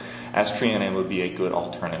anaphylaxis, aztreonam would be a good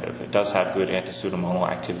alternative. It does have good anti-Pseudomonal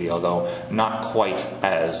activity, although not quite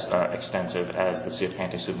as extensive as the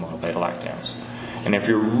anti-Pseudomonal beta-lactams. And if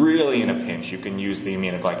you're really in a pinch, you can use the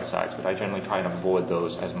aminoglycosides, but I generally try and avoid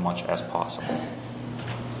those as much as possible.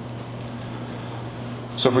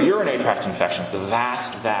 So for urinary tract infections, the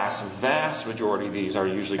vast majority of these are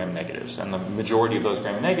usually gram-negatives, and the majority of those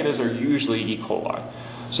gram-negatives are usually E. coli.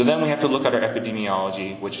 So then we have to look at our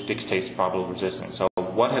epidemiology, which dictates probable resistance. So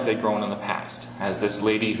what have they grown in the past? Has this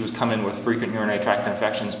lady who's come in with frequent urinary tract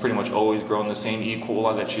infections pretty much always grown the same E.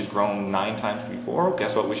 coli that she's grown 9 times before?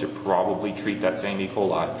 Guess what? We should probably treat that same E.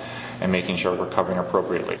 coli and making sure we're covering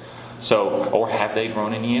appropriately. So, or have they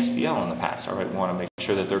grown an ESBL in the past? All right, we want to make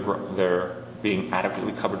sure that they're being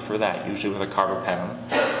adequately covered for that, usually with a carbapenem.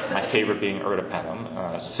 My favorite being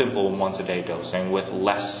ertapenem, simple once-a-day dosing with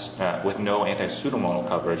no anti-Pseudomonal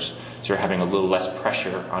coverage, so you're having a little less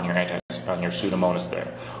pressure on your Pseudomonas there.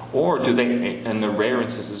 Or do they, in the rare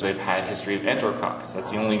instances, they've had history of enterococcus.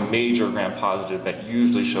 That's the only major gram-positive that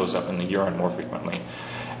usually shows up in the urine more frequently.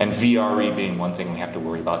 And VRE being one thing we have to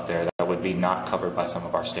worry about there that would be not covered by some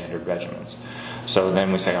of our standard regimens. So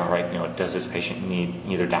then we say, all right, does this patient need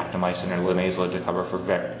either daptomycin or linezolid to cover for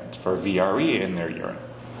VRE in their urine?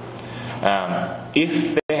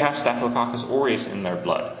 If they have Staphylococcus aureus in their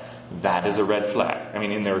blood, that is a red flag. I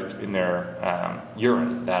mean, in their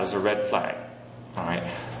urine, that is a red flag. All right.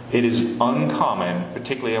 It is uncommon,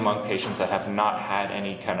 particularly among patients that have not had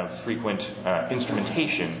any kind of frequent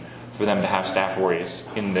instrumentation, for them to have Staph aureus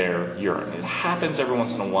in their urine. It happens every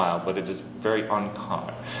once in a while, but it is very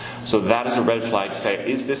uncommon. So that is a red flag to say,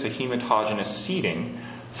 is this a hematogenous seeding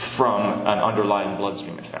from an underlying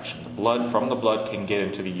bloodstream infection? The blood from the blood can get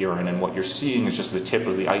into the urine, and what you're seeing is just the tip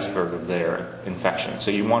of the iceberg of their infection. So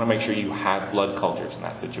you want to make sure you have blood cultures in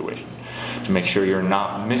that situation to make sure you're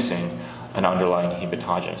not missing an underlying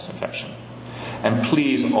hematogenous infection. And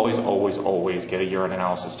please always get a urine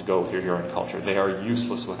analysis to go with your urine culture. They are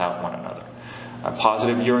useless without one another. A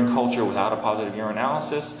positive urine culture without a positive urine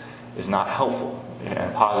analysis is not helpful.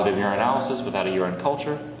 And positive urinalysis without a urine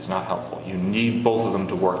culture is not helpful. You need both of them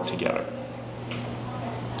to work together.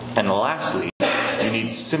 And lastly, you need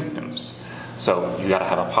symptoms. So you got to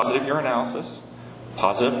have a positive urinalysis,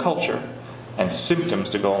 positive culture, and symptoms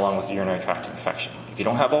to go along with the urinary tract infection. If you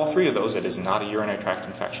don't have all three of those, it is not a urinary tract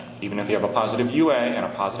infection. Even if you have a positive UA and a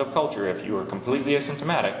positive culture, if you are completely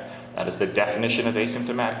asymptomatic, that is the definition of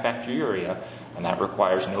asymptomatic bacteriuria, and that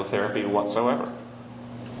requires no therapy whatsoever.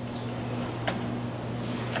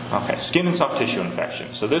 Okay, skin and soft tissue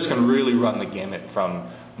infection. So this can really run the gamut from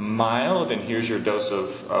mild, and here's your dose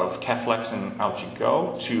of Keflex and out you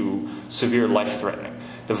go, to severe life-threatening.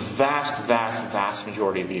 The vast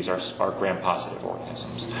majority of these are gram-positive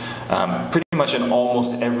organisms. Pretty much in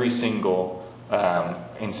almost every single,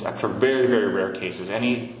 for very, very rare cases,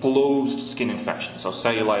 any closed skin infection, so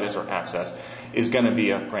cellulitis or abscess, is going to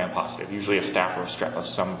be a gram-positive, usually a staph or a strep of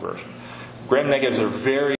some version. Gram-negatives are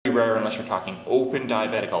very rare unless you're talking open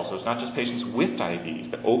diabetic ulcers, not just patients with diabetes,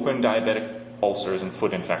 but open diabetic ulcers and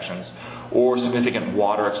foot infections, or significant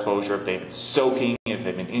water exposure if they've been soaking, if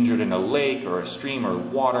they've been injured in a lake or a stream or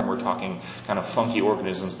water, and we're talking kind of funky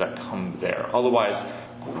organisms that come there. Otherwise,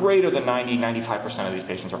 greater than 90-95% of these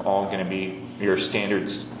patients are all going to be your standard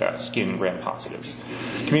skin gram-positives.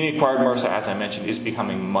 Community-acquired MRSA, as I mentioned, is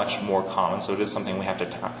becoming much more common, so it is something we have to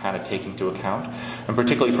kind of take into account. And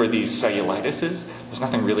particularly for these cellulitises, there's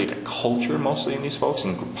nothing really to culture mostly in these folks,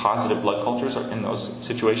 and positive blood cultures in those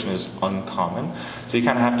situations is uncommon. So you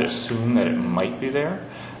kind of have to assume that it might be there.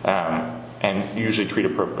 And usually treat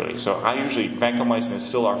appropriately. So vancomycin is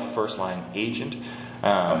still our first-line agent.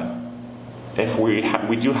 If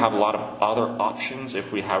we do have a lot of other options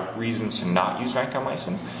if we have reasons to not use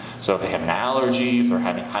vancomycin. So if they have an allergy, if they're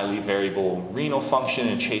having highly variable renal function,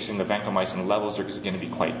 and chasing the vancomycin levels is going to be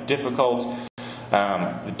quite difficult.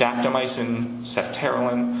 Daptomycin,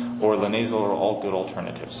 ceftaroline, or linazol are all good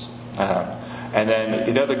alternatives. And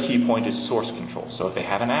then the other key point is source control. So if they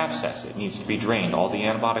have an abscess, it needs to be drained. All the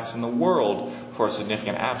antibiotics in the world for a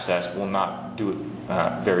significant abscess will not do it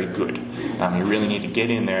very good. You really need to get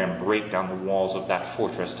in there and break down the walls of that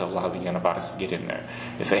fortress to allow the antibiotics to get in there.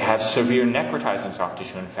 If they have severe necrotizing soft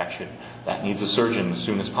tissue infection, that needs a surgeon as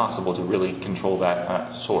soon as possible to really control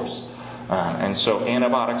that source. And so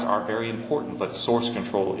antibiotics are very important, but source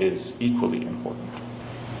control is equally important.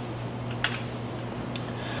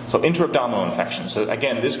 So intra-abdominal infection. So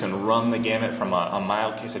again, this can run the gamut from a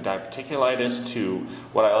mild case of diverticulitis to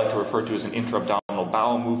what I like to refer to as an intra-abdominal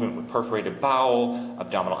bowel movement with perforated bowel,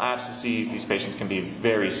 abdominal abscesses. These patients can be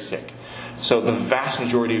very sick. So the vast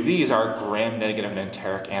majority of these are gram-negative and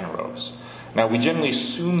enteric anaerobes. Now, we generally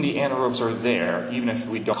assume the anaerobes are there, even if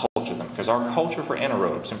we don't culture them, because our culture for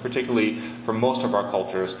anaerobes, and particularly for most of our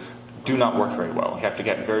cultures, do not work very well. You have to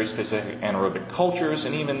get very specific anaerobic cultures,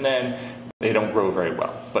 and even then, they don't grow very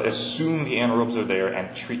well. But assume the anaerobes are there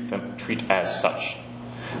and treat as such.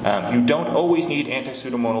 You don't always need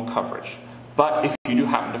anti-pseudomonal coverage. But if you do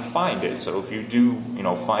happen to find it, so if you do find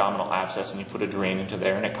abdominal abscess and you put a drain into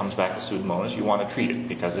there and it comes back to Pseudomonas, you want to treat it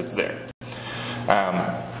because it's there.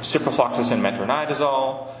 Ciprofloxacin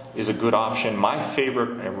metronidazole is a good option. My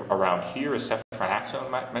favorite around here is ceftriaxone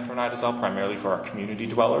metronidazole, primarily for our community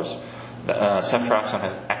dwellers. Ceftriaxone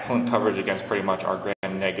has excellent coverage against pretty much our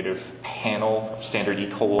gram-negative panel, standard E.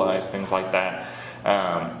 coli, things like that,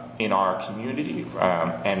 in our community.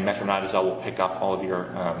 And metronidazole will pick up all of your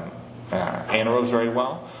anaerobes very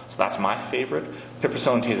well. So that's my favorite.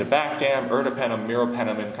 Piperacillin tazobactam, ertapenem,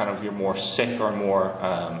 meropenem, and kind of your more sick or more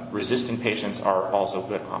resistant patients are also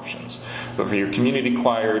good options. But for your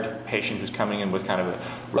community-acquired patient who's coming in with kind of a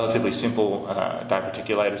relatively simple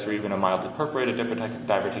diverticulitis or even a mildly perforated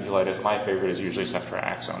diverticulitis, my favorite is usually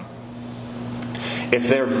ceftriaxone. If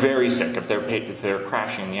they're very sick, if they're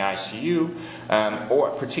crashing in the ICU, or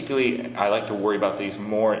particularly I like to worry about these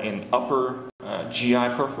more in upper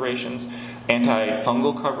GI perforations,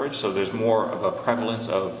 antifungal coverage, so there's more of a prevalence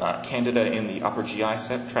of candida in the upper GI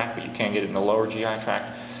tract, but you can get it in the lower GI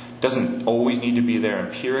tract. Doesn't always need to be there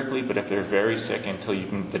empirically, but if they're very sick, until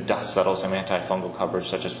the dust settles, some antifungal coverage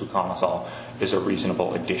such as fluconazole is a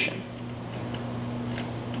reasonable addition.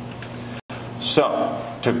 So,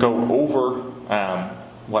 to go over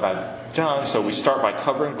what I've done, so we start by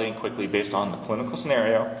covering laying quickly based on the clinical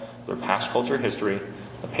scenario, their past culture history,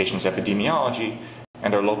 the patient's epidemiology,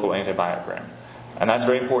 and our local antibiogram. And that's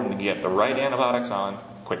very important to get the right antibiotics on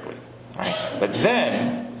quickly. Right? But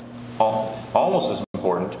then, almost as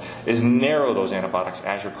important, is narrow those antibiotics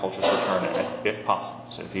as your cultures return, if possible.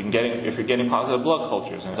 So if you're getting positive blood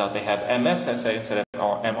cultures, and it's out they have MSSA instead of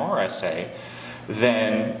MRSA,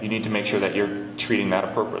 then you need to make sure that you're treating that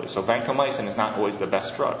appropriately. So vancomycin is not always the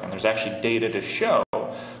best drug, and there's actually data to show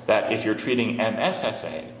that if you're treating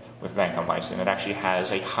MSSA with vancomycin, it actually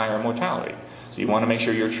has a higher mortality. So you want to make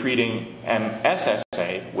sure you're treating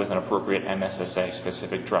MSSA with an appropriate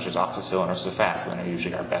MSSA-specific drug, such as oxacillin or cefaclin are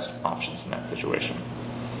usually our best options in that situation.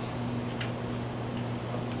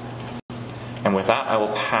 And with that, I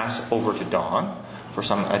will pass over to Dawn for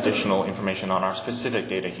some additional information on our specific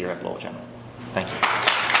data here at Lowell General. Thank you.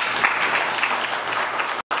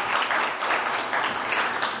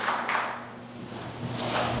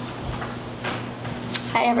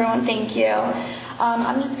 Hi everyone, thank you.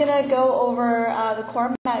 I'm just going to go over the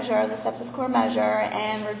core measure, the sepsis core measure,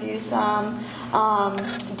 and review some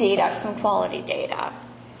data, some quality data.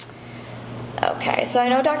 Okay, so I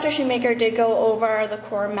know Dr. Shoemaker did go over the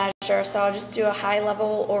core measure, so I'll just do a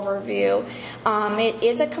high-level overview. It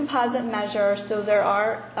is a composite measure, so there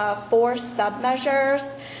are 4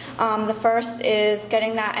 sub-measures. The first is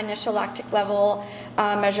getting that initial lactic level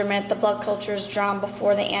measurement, the blood cultures drawn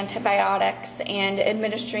before the antibiotics, and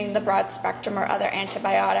administering the broad spectrum or other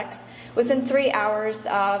antibiotics within 3 hours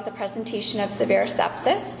of the presentation of severe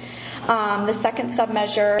sepsis. The second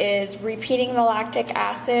sub-measure is repeating the lactic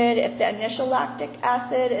acid if the initial lactic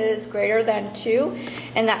acid is greater than 2,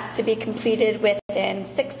 and that's to be completed within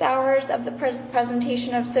 6 hours of the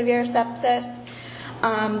presentation of severe sepsis.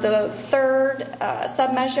 The third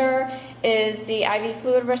sub-measure is the IV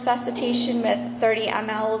fluid resuscitation with 30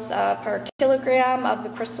 mLs per kilogram of the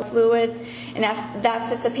crystal fluids, and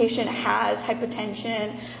that's if the patient has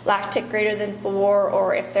hypotension, lactic greater than 4,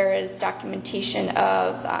 or if there is documentation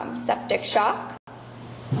of septic shock.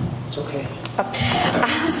 It's okay.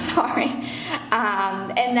 Sorry.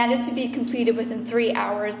 And that is to be completed within 3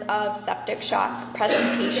 hours of septic shock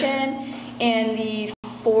presentation. And the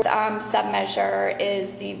fourth sub-measure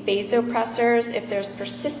is the vasopressors if there's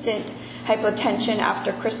persistent hypotension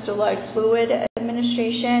after crystalloid fluid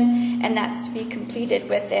administration, and that's to be completed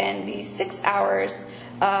within the 6 hours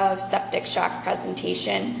of septic shock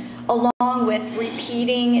presentation, along with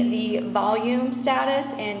repeating the volume status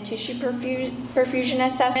and tissue perfusion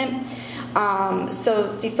assessment.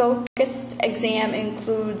 So the focused exam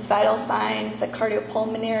includes vital signs, a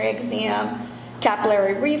cardiopulmonary exam,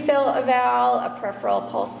 capillary refill eval, a peripheral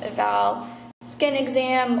pulse eval, skin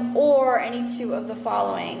exam, or any 2 of the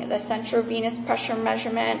following: the central venous pressure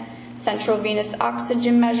measurement, central venous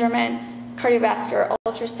oxygen measurement, cardiovascular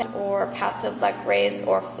ultrasound, or passive leg raise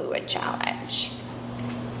or fluid challenge.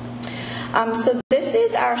 So this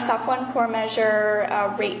is our SOP1 core measure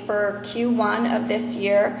rate for Q1 of this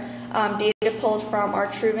year, data pulled from our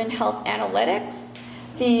Truven Health Analytics.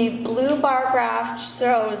 The blue bar graph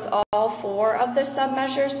shows all 4 of the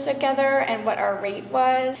sub-measures together and what our rate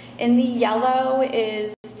was. In the yellow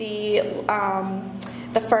is the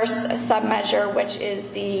first sub-measure, which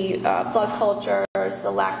is the blood cultures,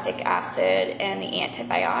 the lactic acid, and the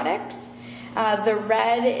antibiotics. The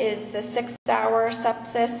red is the 6-hour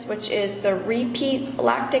sepsis, which is the repeat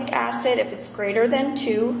lactic acid if it's greater than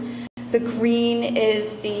 2. The green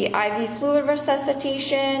is the IV fluid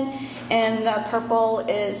resuscitation, and the purple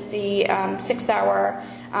is the 6-hour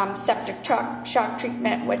septic shock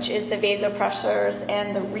treatment, which is the vasopressors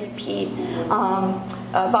and the repeat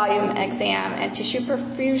volume exam and tissue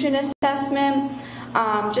perfusion assessment.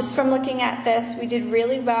 Just from looking at this, we did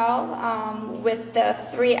really well with the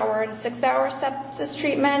 3-hour and 6-hour sepsis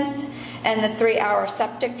treatments and the 3-hour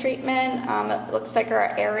septic treatment. It looks like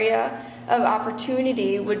our area of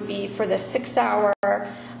opportunity would be for the 6-hour,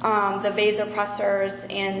 the vasopressors,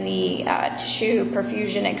 and the tissue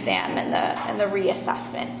perfusion exam and the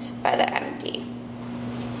reassessment by the MD.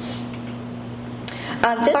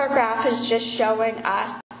 This bar graph is just showing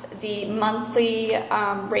us the monthly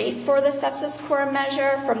rate for the sepsis core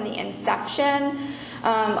measure from the inception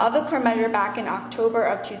of the core measure back in October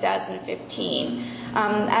of 2015.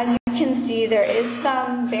 As you can see, there is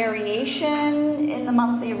some variation in the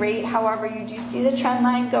monthly rate. However, you do see the trend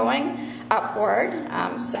line going upward,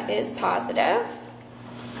 so that is positive.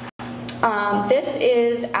 This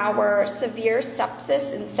is our severe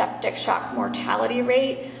sepsis and septic shock mortality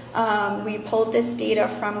rate. We pulled this data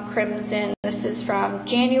from Crimson. This is from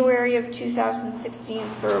January of 2016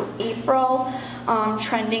 through April,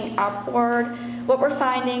 trending upward. What we're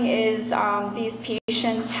finding is these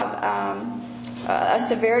patients have a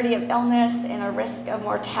severity of illness and a risk of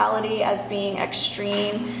mortality as being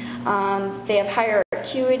extreme. They have higher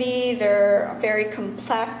acuity, they're very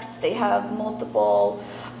complex, they have multiple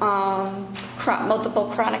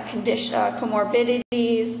chronic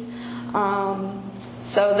comorbidities.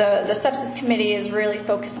 So the sepsis committee is really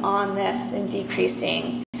focused on this and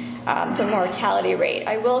decreasing the mortality rate.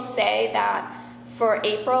 I will say that for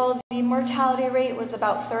April, the mortality rate was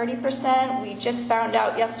about 30%. We just found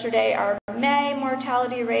out yesterday our May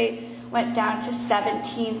mortality rate went down to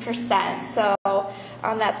 17%. So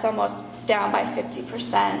that's almost down by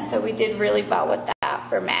 50%. So we did really well with that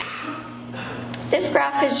for May. This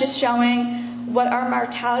graph is just showing what our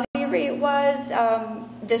mortality rate was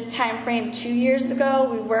this time frame 2 years ago.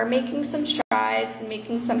 We were making some strides and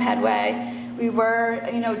making some headway. We were,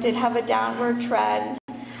 did have a downward trend.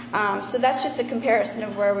 So that's just a comparison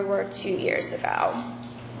of where we were 2 years ago.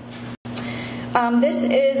 This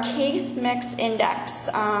is case mix index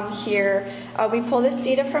here. We pulled this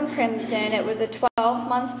data from Crimson. It was a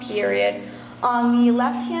 12-month period. On the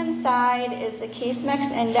left-hand side is the case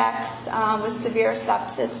mix index with severe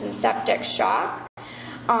sepsis and septic shock.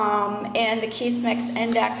 And the case mix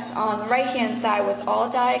index on the right-hand side with all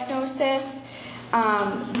diagnosis.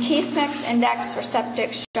 Case mix index for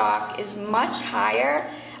septic shock is much higher.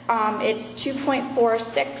 It's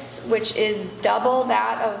 2.46, which is double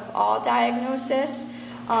that of all diagnosis.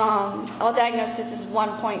 All diagnosis is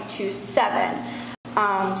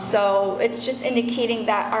 1.27. So it's just indicating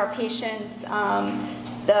that our patients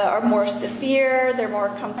are more severe, they're more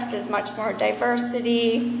complex, there's much more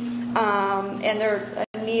diversity, and there's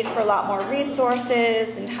a need for a lot more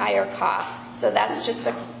resources and higher costs. So that's just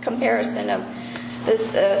a comparison of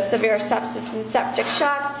this severe sepsis and septic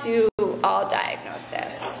shock to all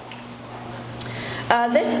diagnosis.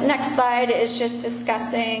 This next slide is just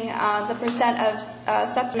discussing the percent of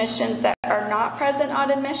sepsis admissions that are not present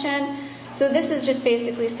on admission. So this is just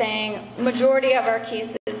basically saying majority of our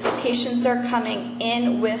cases, the patients are coming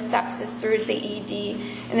in with sepsis through the ED,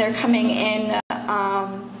 and they're coming in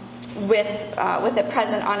with it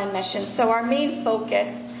present on admission. So our main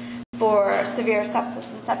focus for severe sepsis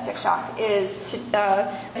and septic shock is to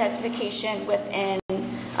identification within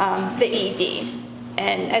the ED.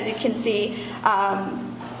 And as you can see,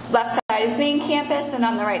 left side is main campus, and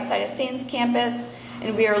on the right side is Saints campus,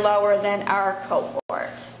 and we are lower than our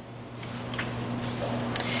cohort.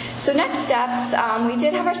 So next steps, we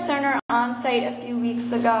did have our Cerner on site a few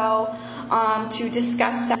weeks ago to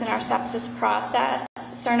discuss sepsis in our sepsis process.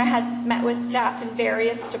 Cerner has met with staff in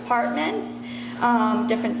various departments,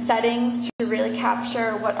 different settings to really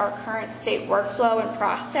capture what our current state workflow and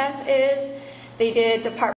process is. They did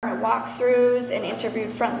department walkthroughs and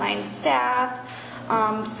interviewed frontline staff.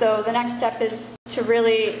 So the next step is to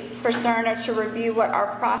really, for Cerner, to review what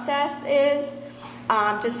our process is,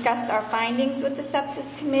 discuss our findings with the sepsis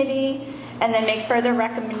committee, and then make further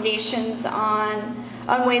recommendations on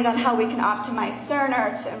ways on how we can optimize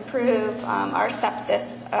Cerner to improve our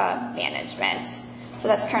sepsis management. So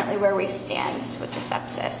that's currently where we stand with the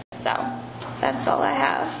sepsis. So that's all I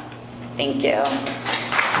have. Thank you.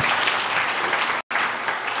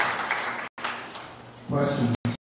 Question.